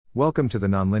Welcome to the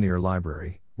Nonlinear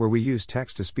Library, where we use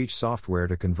text-to-speech software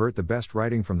to convert the best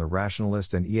writing from the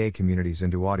Rationalist and EA communities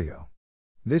into audio.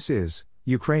 This is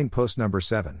Ukraine Post number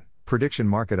 7, Prediction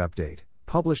Market Update,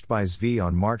 published by us.Due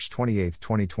on March 28,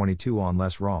 2022 on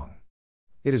LessWrong.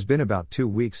 It has been about 2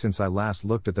 weeks since I last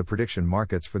looked at the prediction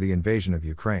markets for the invasion of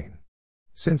Ukraine.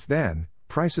 Since then,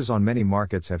 prices on many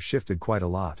markets have shifted quite a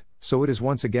lot, so it is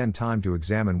once again time to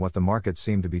examine what the markets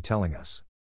seem to be telling us.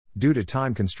 Due to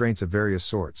time constraints of various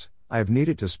sorts, I have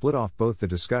needed to split off both the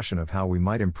discussion of how we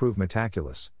might improve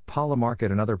Metaculus, Polymarket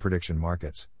and other prediction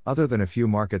markets, other than a few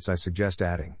markets I suggest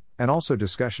adding, and also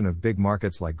discussion of big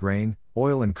markets like grain,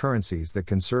 oil and currencies that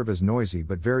can serve as noisy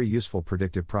but very useful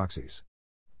predictive proxies.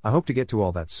 I hope to get to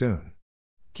all that soon.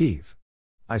 Kyiv.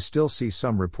 I still see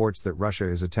some reports that Russia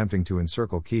is attempting to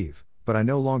encircle Kyiv, but I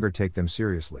no longer take them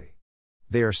seriously.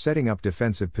 They are setting up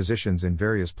defensive positions in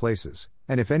various places,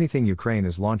 and if anything, Ukraine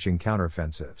is launching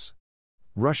counteroffensives.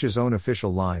 Russia's own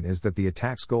official line is that the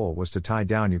attack's goal was to tie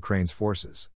down Ukraine's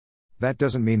forces. That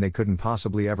doesn't mean they couldn't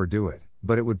possibly ever do it,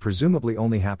 but it would presumably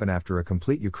only happen after a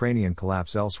complete Ukrainian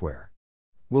collapse elsewhere.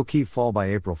 Will Kyiv fall by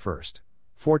April 1st?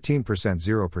 14%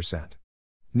 0%.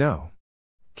 No.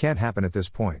 Can't happen at this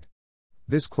point.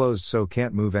 This closed, so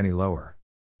can't move any lower.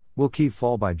 Will Kyiv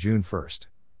fall by June 1st?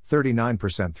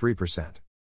 39% 3%.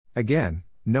 Again,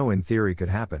 no, in theory could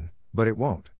happen, but it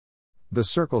won't. The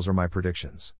circles are my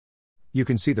predictions. You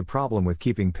can see the problem with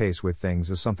keeping pace with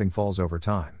things as something falls over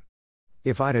time.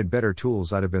 If I'd had better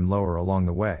tools, I'd have been lower along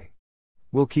the way.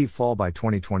 Will Kyiv fall by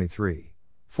 2023?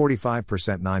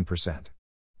 45% 9%.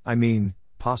 I mean,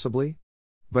 possibly?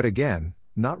 But again,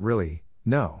 not really,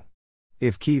 no.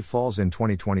 If Kyiv falls in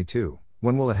 2022,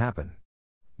 when will it happen?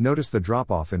 Notice the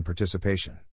drop-off in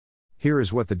participation. Here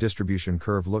is what the distribution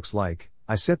curve looks like.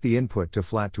 I set the input to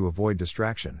flat to avoid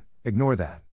distraction, ignore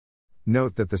that.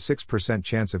 Note that the 6%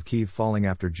 chance of Kyiv falling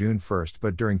after June 1st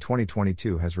but during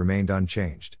 2022 has remained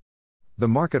unchanged. The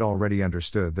market already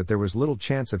understood that there was little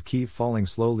chance of Kyiv falling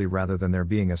slowly rather than there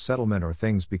being a settlement or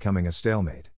things becoming a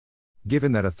stalemate.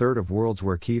 Given that a third of worlds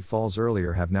where Kyiv falls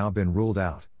earlier have now been ruled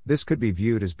out, this could be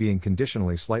viewed as being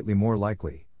conditionally slightly more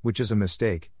likely, which is a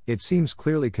mistake. It seems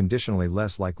clearly conditionally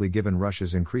less likely given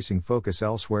Russia's increasing focus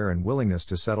elsewhere and willingness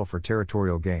to settle for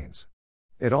territorial gains.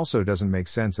 It also doesn't make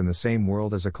sense in the same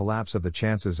world as a collapse of the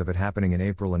chances of it happening in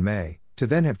April and May, to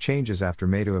then have changes after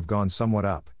May to have gone somewhat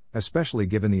up, especially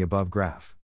given the above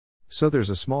graph. So there's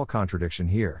a small contradiction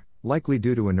here, likely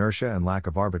due to inertia and lack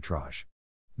of arbitrage.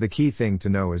 The key thing to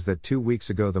know is that 2 weeks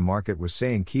ago the market was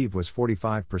saying Kyiv was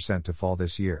 45% to fall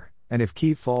this year, and if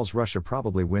Kyiv falls, Russia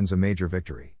probably wins a major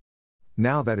victory.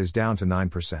 Now that is down to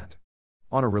 9%.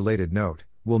 On a related note,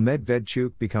 will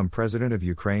Medvedchuk become president of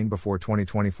Ukraine before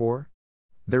 2024?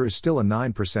 There is still a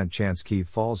 9% chance Kyiv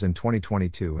falls in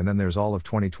 2022, and then there's all of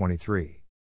 2023.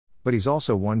 But he's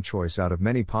also one choice out of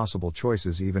many possible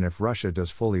choices even if Russia does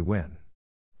fully win.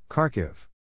 Kharkiv.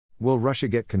 Will Russia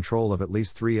get control of at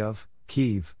least 3 of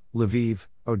Kyiv, Lviv,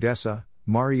 Odesa,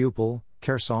 Mariupol,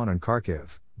 Kherson and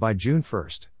Kharkiv by June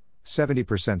 1st? 70%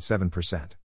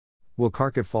 7%. Will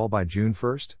Kharkiv fall by June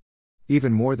 1st?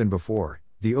 Even more than before,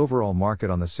 the overall market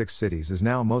on the 6 cities is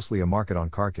now mostly a market on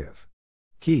Kharkiv.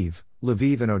 Kyiv,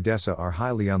 Lviv and Odesa are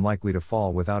highly unlikely to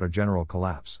fall without a general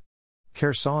collapse.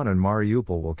 Kherson and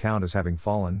Mariupol will count as having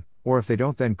fallen, or if they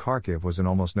don't, then Kharkiv was in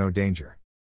almost no danger.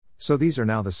 So these are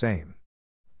now the same.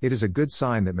 It is a good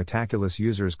sign that Metaculus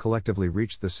users collectively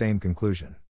reached the same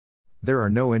conclusion. There are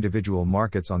no individual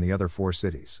markets on the other 4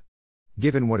 cities.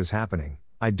 Given what is happening,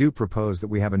 I do propose that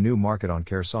we have a new market on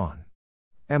Kherson.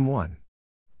 M1.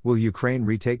 Will Ukraine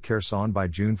retake Kherson by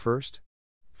June 1st?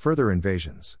 Further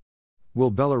invasions.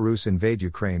 Will Belarus invade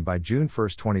Ukraine by June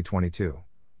 1st, 2022?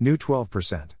 New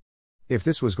 12%. If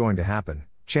this was going to happen,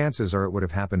 chances are it would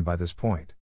have happened by this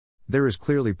point. There is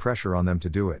clearly pressure on them to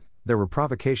do it, there were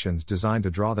provocations designed to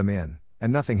draw them in,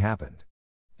 and nothing happened.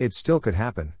 It still could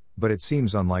happen, but it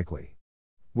seems unlikely.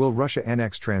 Will Russia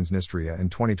annex Transnistria in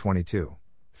 2022?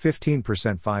 15%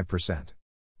 5%.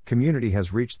 Community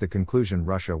has reached the conclusion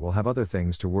Russia will have other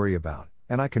things to worry about,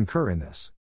 and I concur in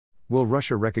this. Will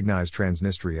Russia recognize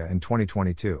Transnistria in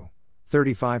 2022?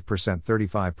 35%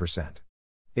 35%.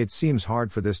 It seems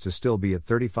hard for this to still be at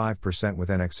 35% with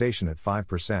annexation at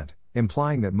 5%,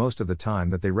 implying that most of the time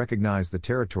that they recognize the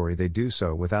territory they do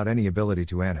so without any ability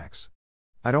to annex.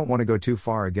 I don't want to go too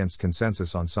far against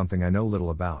consensus on something I know little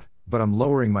about, but I'm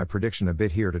lowering my prediction a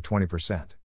bit here to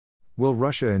 20%. Will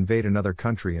Russia invade another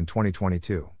country in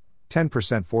 2022? 10%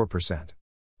 4%.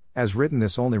 As written,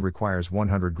 this only requires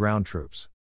 100 ground troops.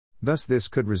 Thus this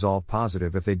could resolve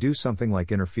positive if they do something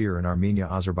like interfere in Armenia,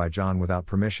 Azerbaijan without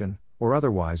permission, or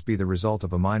otherwise be the result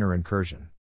of a minor incursion.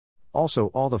 Also,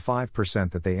 all the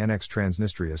 5% that they annex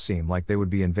Transnistria seem like they would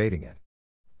be invading it.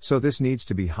 So this needs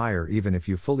to be higher even if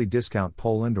you fully discount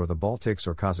Poland or the Baltics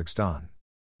or Kazakhstan.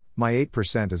 My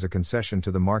 8% is a concession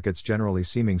to the markets generally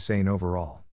seeming sane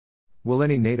overall. Will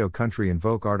any NATO country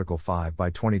invoke Article 5 by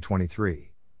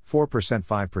 2023? 4%,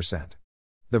 5%.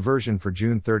 The version for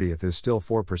June 30th is still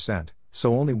 4%,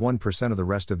 so only 1% of the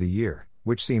rest of the year,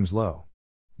 which seems low.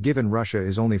 Given Russia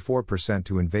is only 4%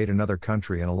 to invade another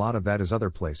country and a lot of that is other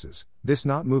places, this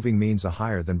not moving means a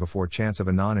higher than before chance of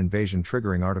a non-invasion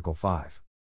triggering Article 5.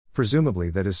 Presumably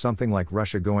that is something like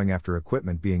Russia going after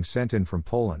equipment being sent in from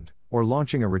Poland, or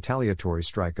launching a retaliatory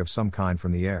strike of some kind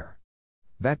from the air.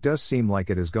 That does seem like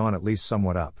it has gone at least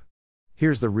somewhat up.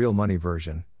 Here's the real money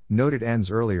version. Note it ends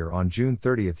earlier on June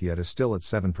 30th yet is still at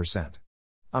 7%.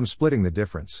 I'm splitting the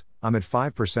difference, I'm at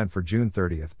 5% for June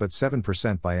 30th but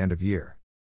 7% by end of year.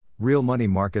 Real money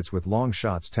markets with long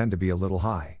shots tend to be a little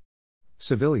high.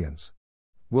 Civilians.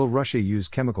 Will Russia use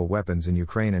chemical weapons in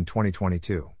Ukraine in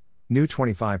 2022? New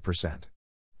 25%.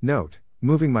 Note,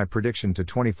 moving my prediction to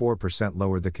 24%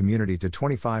 lowered the community to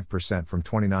 25% from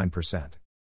 29%.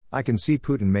 I can see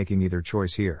Putin making either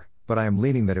choice here, but I am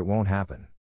leaning that it won't happen.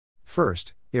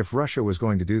 First, if Russia was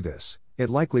going to do this, it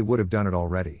likely would have done it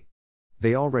already.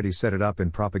 They already set it up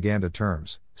in propaganda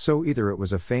terms, so either it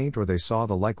was a feint or they saw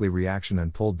the likely reaction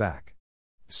and pulled back.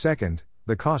 Second,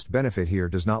 the cost-benefit here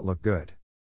does not look good.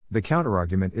 The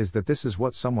counterargument is that this is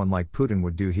what someone like Putin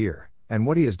would do here, and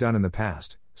what he has done in the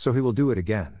past, so he will do it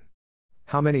again.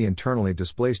 How many internally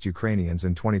displaced Ukrainians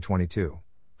in 2022?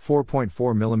 4.4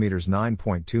 mm,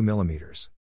 9.2 mm.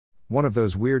 One of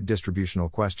those weird distributional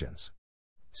questions.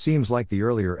 Seems like the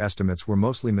earlier estimates were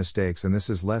mostly mistakes and this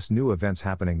is less new events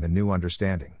happening than new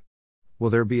understanding. Will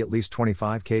there be at least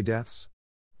 25k deaths?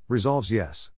 Resolves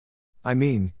yes. I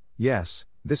mean, yes,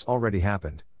 this already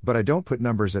happened, but I don't put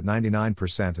numbers at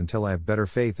 99% until I have better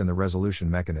faith in the resolution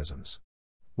mechanisms.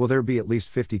 Will there be at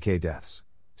least 50k deaths?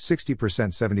 60%,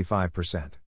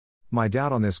 75%. My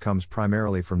doubt on this comes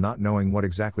primarily from not knowing what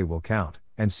exactly will count,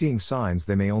 and seeing signs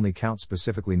they may only count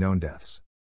specifically known deaths.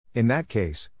 In that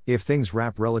case, if things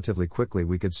wrap relatively quickly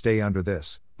we could stay under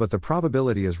this, but the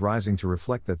probability is rising to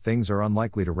reflect that things are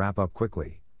unlikely to wrap up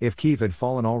quickly. If Kyiv had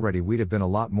fallen already we'd have been a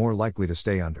lot more likely to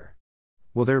stay under.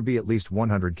 Will there be at least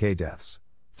 100k deaths?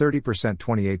 30%,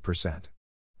 28%.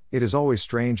 It is always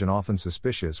strange and often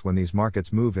suspicious when these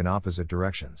markets move in opposite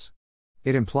directions.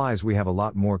 It implies we have a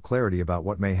lot more clarity about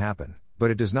what may happen,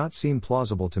 but it does not seem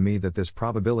plausible to me that this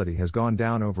probability has gone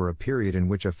down over a period in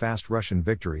which a fast Russian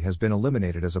victory has been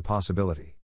eliminated as a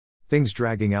possibility. Things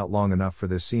dragging out long enough for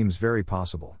this seems very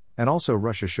possible, and also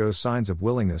Russia shows signs of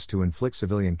willingness to inflict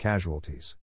civilian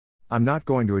casualties. I'm not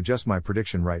going to adjust my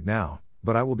prediction right now,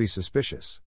 but I will be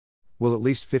suspicious. Will at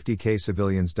least 50k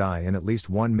civilians die in at least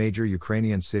one major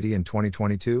Ukrainian city in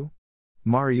 2022?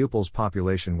 Mariupol's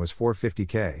population was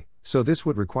 450k, so this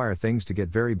would require things to get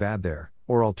very bad there,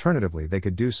 or alternatively they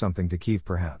could do something to Kyiv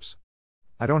perhaps.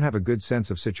 I don't have a good sense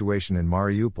of situation in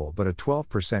Mariupol but a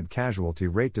 12% casualty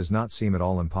rate does not seem at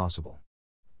all impossible.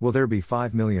 Will there be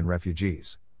 5 million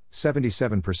refugees?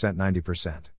 77%,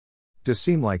 90%. Does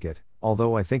seem like it,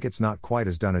 although I think it's not quite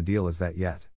as done a deal as that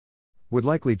yet. Would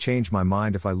likely change my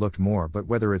mind if I looked more but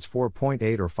whether it's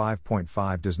 4.8 or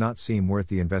 5.5 does not seem worth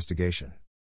the investigation.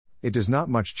 It does not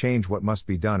much change what must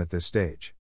be done at this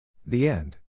stage. The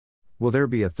end. Will there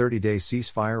be a 30-day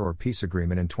ceasefire or peace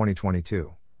agreement in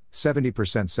 2022? 70%,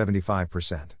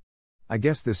 75%. I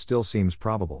guess this still seems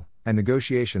probable, and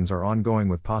negotiations are ongoing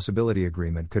with possibility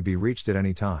agreement could be reached at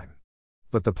any time.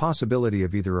 But the possibility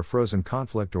of either a frozen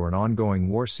conflict or an ongoing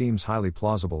war seems highly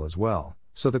plausible as well,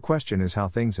 so the question is how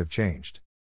things have changed.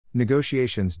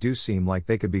 Negotiations do seem like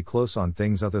they could be close on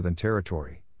things other than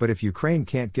territory, but if Ukraine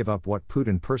can't give up what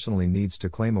Putin personally needs to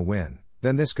claim a win,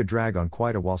 then this could drag on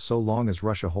quite a while so long as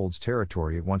Russia holds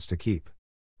territory it wants to keep.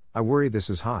 I worry this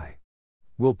is high.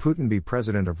 Will Putin be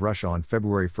president of Russia on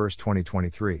February 1,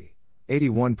 2023?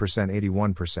 81%,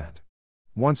 81%.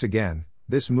 Once again,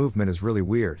 this movement is really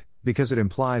weird, because it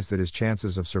implies that his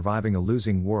chances of surviving a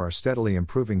losing war are steadily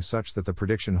improving such that the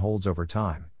prediction holds over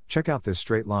time. Check out this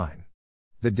straight line.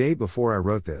 The day before I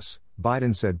wrote this,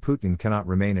 Biden said Putin cannot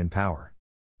remain in power.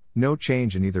 No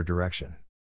change in either direction.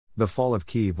 The fall of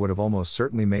Kyiv would have almost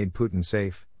certainly made Putin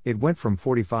safe. It went from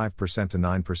 45% to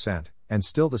 9%, and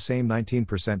still the same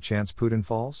 19% chance Putin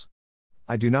falls?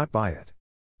 I do not buy it.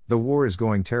 The war is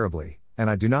going terribly, and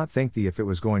I do not think if it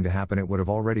was going to happen it would have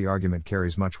already argument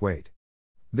carries much weight.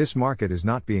 This market is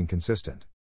not being consistent.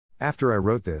 After I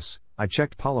wrote this, I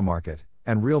checked Polymarket,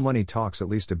 and real money talks at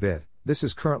least a bit. This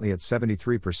is currently at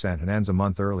 73% and ends a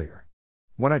month earlier.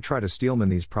 When I try to steelman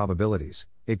these probabilities,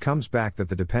 it comes back that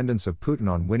the dependence of Putin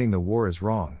on winning the war is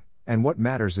wrong, and what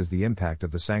matters is the impact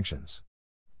of the sanctions.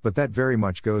 But that very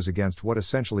much goes against what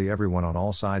essentially everyone on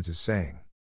all sides is saying.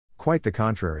 Quite the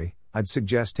contrary, I'd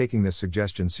suggest taking this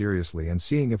suggestion seriously and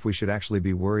seeing if we should actually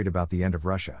be worried about the end of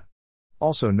Russia.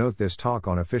 Also note this talk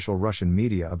on official Russian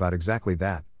media about exactly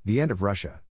that, the end of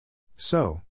Russia.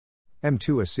 So,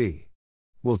 M2AC.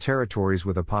 Will territories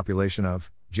with a population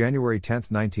of, January 10,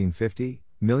 1950,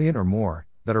 million or more,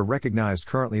 that are recognized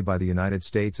currently by the United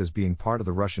States as being part of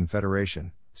the Russian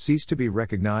Federation, cease to be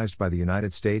recognized by the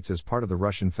United States as part of the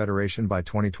Russian Federation by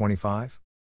 2025?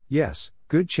 Yes,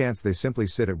 good chance they simply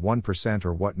sit at 1%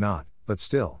 or whatnot, but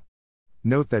still.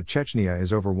 Note that Chechnya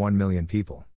is over 1 million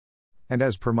people. And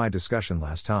as per my discussion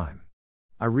last time,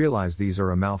 I realize these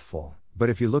are a mouthful, but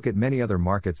if you look at many other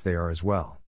markets they are as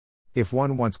well. If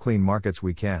one wants clean markets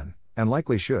we can, and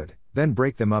likely should, then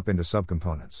break them up into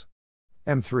subcomponents.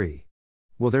 M3.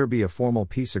 Will there be a formal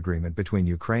peace agreement between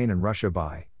Ukraine and Russia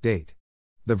by date?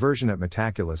 The version at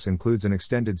Metaculus includes an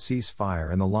extended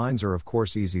ceasefire and the lines are of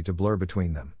course easy to blur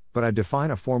between them, but I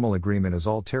define a formal agreement as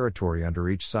all territory under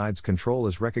each side's control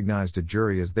is recognized de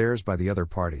jure as theirs by the other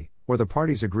party, or the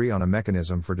parties agree on a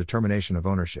mechanism for determination of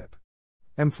ownership.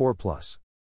 M4+.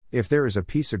 If there is a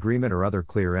peace agreement or other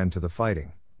clear end to the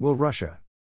fighting, will Russia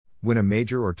win a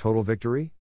major or total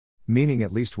victory? Meaning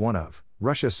at least one of,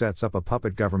 Russia sets up a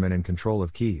puppet government in control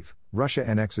of Kyiv, Russia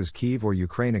annexes Kyiv or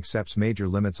Ukraine accepts major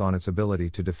limits on its ability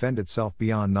to defend itself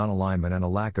beyond non-alignment and a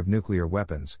lack of nuclear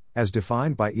weapons, as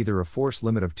defined by either a force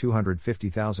limit of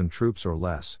 250,000 troops or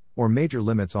less, or major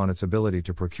limits on its ability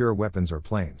to procure weapons or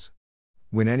planes.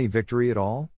 Win any victory at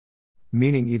all?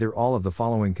 Meaning either all of the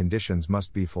following conditions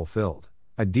must be fulfilled.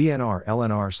 A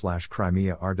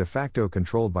DNR/LNR/Crimea are de facto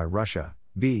controlled by Russia.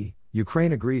 B.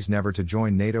 Ukraine agrees never to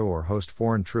join NATO or host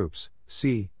foreign troops.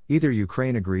 C. Either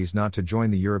Ukraine agrees not to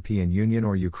join the European Union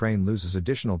or Ukraine loses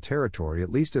additional territory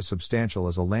at least as substantial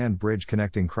as a land bridge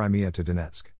connecting Crimea to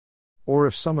Donetsk. Or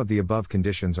if some of the above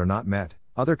conditions are not met,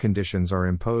 other conditions are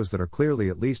imposed that are clearly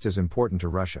at least as important to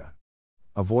Russia.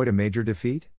 Avoid a major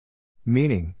defeat?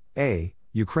 Meaning, A.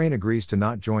 Ukraine agrees to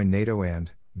not join NATO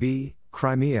and, B.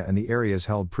 Crimea and the areas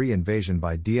held pre-invasion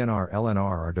by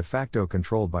DNR/LNR are de facto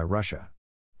controlled by Russia.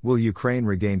 Will Ukraine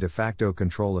regain de facto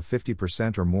control of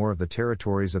 50% or more of the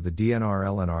territories of the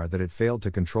DNR/LNR that it failed to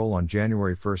control on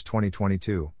January 1,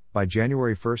 2022, by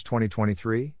January 1,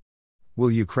 2023?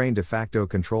 Will Ukraine de facto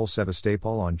control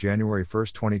Sevastopol on January 1,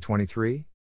 2023?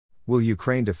 Will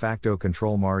Ukraine de facto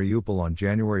control Mariupol on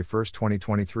January 1,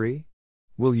 2023?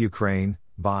 Will Ukraine,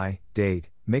 by date,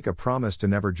 make a promise to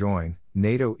never join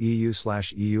NATO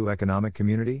EU/EU Economic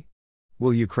Community?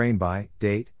 Will Ukraine by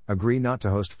date agree not to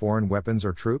host foreign weapons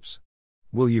or troops?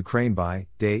 Will Ukraine by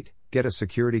date get a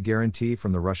security guarantee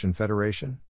from the Russian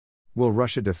Federation? Will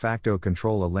Russia de facto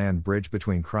control a land bridge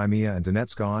between Crimea and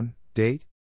Donetsk on date?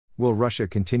 Will Russia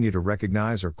continue to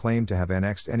recognize or claim to have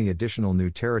annexed any additional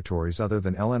new territories other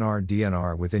than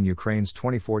LNR/DNR within Ukraine's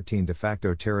 2014 de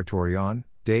facto territory on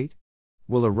date?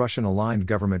 Will a Russian-aligned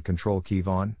government control Kyiv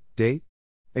on date?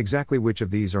 Exactly which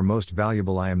of these are most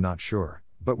valuable I am not sure,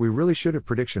 but we really should have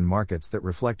prediction markets that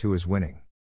reflect who is winning.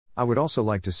 I would also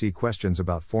like to see questions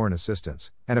about foreign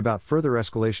assistance, and about further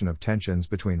escalation of tensions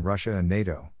between Russia and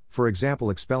NATO, for example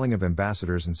expelling of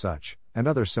ambassadors and such, and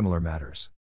other similar matters.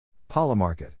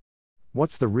 Polymarket.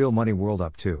 What's the real money world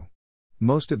up to?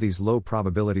 Most of these low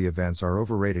probability events are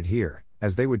overrated here,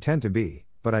 as they would tend to be,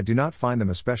 but I do not find them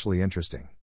especially interesting.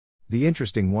 The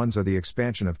interesting ones are the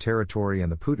expansion of territory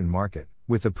and the Putin market,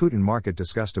 with the Putin market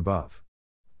discussed above.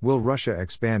 Will Russia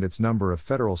expand its number of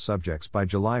federal subjects by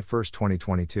July 1,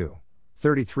 2022?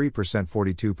 33%,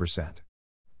 42%.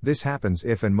 This happens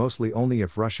if and mostly only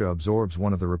if Russia absorbs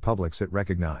one of the republics it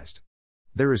recognized.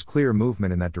 There is clear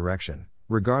movement in that direction,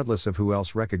 regardless of who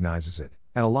else recognizes it,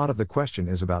 and a lot of the question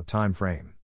is about time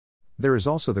frame. There is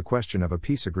also the question of a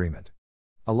peace agreement.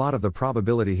 A lot of the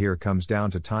probability here comes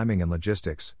down to timing and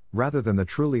logistics, rather than the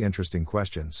truly interesting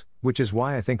questions, which is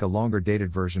why I think a longer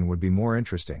dated version would be more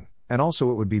interesting, and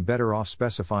also it would be better off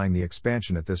specifying the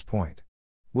expansion at this point.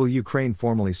 Will Ukraine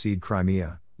formally cede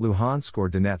Crimea, Luhansk or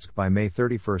Donetsk by May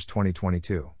 31,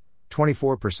 2022?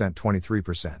 24%,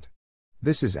 23%.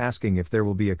 This is asking if there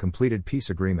will be a completed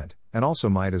peace agreement, and also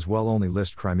might as well only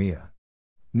list Crimea.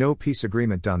 No peace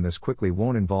agreement done this quickly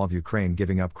won't involve Ukraine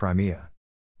giving up Crimea.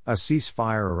 A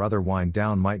ceasefire or other wind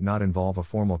down might not involve a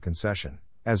formal concession,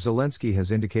 as Zelensky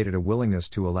has indicated a willingness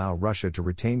to allow Russia to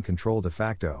retain control de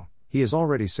facto. He has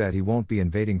already said he won't be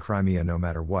invading Crimea no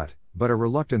matter what, but a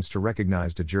reluctance to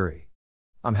recognize de jure.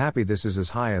 I'm happy this is as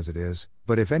high as it is,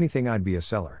 but if anything I'd be a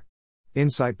seller.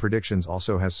 Insight Predictions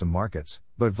also has some markets,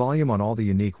 but volume on all the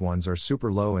unique ones are super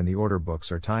low and the order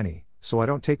books are tiny, so I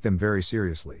don't take them very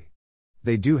seriously.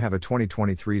 They do have a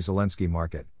 2023 Zelensky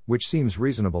market, which seems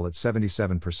reasonable at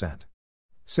 77%.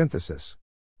 Synthesis.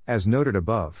 As noted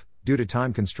above, due to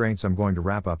time constraints I'm going to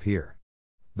wrap up here.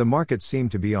 The markets seem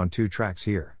to be on two tracks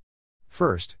here.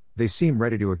 First, they seem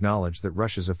ready to acknowledge that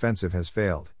Russia's offensive has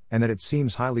failed, and that it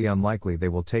seems highly unlikely they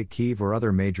will take Kyiv or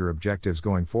other major objectives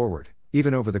going forward,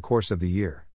 even over the course of the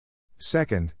year.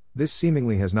 Second, this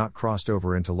seemingly has not crossed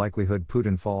over into likelihood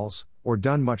Putin falls, or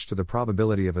done much to the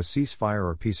probability of a ceasefire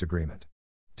or peace agreement.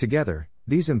 Together,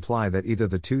 these imply that either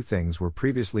the two things were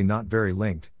previously not very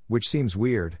linked, which seems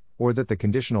weird, or that the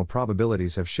conditional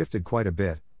probabilities have shifted quite a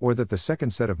bit, or that the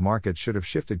second set of markets should have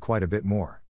shifted quite a bit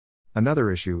more.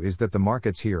 Another issue is that the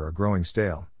markets here are growing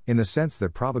stale, in the sense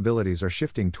that probabilities are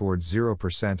shifting towards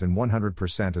 0% and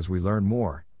 100% as we learn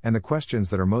more, and the questions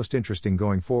that are most interesting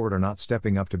going forward are not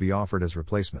stepping up to be offered as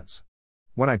replacements.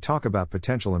 When I talk about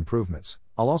potential improvements,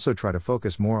 I'll also try to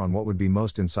focus more on what would be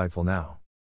most insightful now.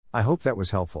 I hope that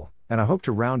was helpful, and I hope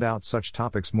to round out such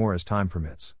topics more as time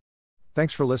permits.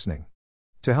 Thanks for listening.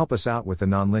 To help us out with the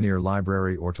Nonlinear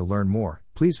Library or to learn more,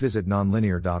 please visit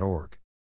nonlinear.org.